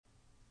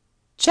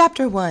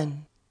Chapter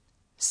 1.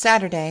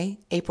 Saturday,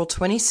 April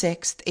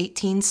 26th,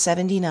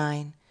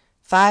 1879,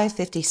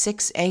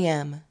 5:56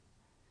 a.m.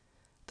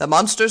 "The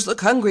monsters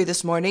look hungry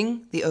this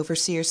morning," the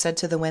overseer said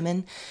to the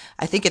women.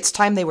 "I think it's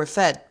time they were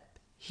fed."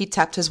 He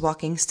tapped his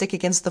walking stick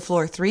against the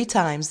floor 3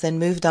 times, then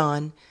moved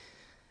on.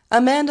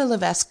 Amanda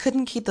Levesque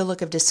couldn't keep the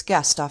look of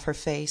disgust off her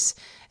face.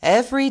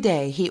 Every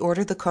day he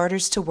ordered the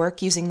carters to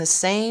work using the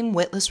same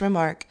witless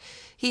remark.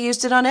 He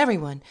used it on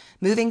everyone,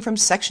 moving from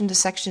section to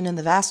section in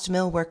the vast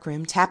mill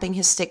workroom, tapping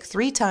his stick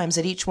 3 times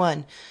at each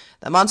one.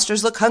 "The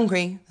monsters look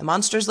hungry. The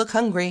monsters look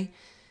hungry."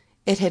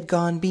 It had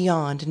gone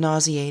beyond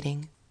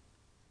nauseating.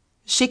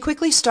 She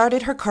quickly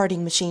started her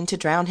carding machine to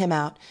drown him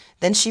out.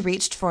 Then she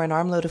reached for an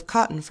armload of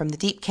cotton from the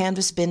deep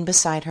canvas bin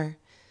beside her.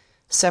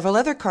 Several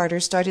other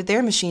carters started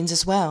their machines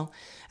as well.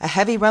 A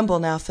heavy rumble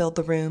now filled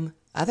the room.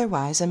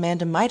 Otherwise,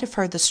 Amanda might have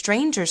heard the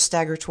stranger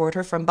stagger toward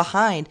her from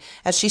behind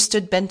as she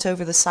stood bent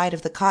over the side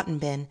of the cotton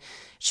bin.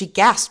 She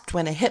gasped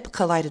when a hip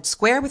collided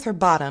square with her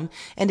bottom,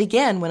 and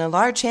again when a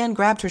large hand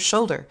grabbed her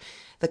shoulder.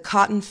 The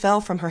cotton fell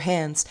from her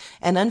hands.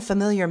 An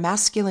unfamiliar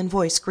masculine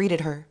voice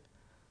greeted her.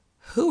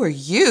 "Who are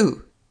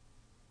you?"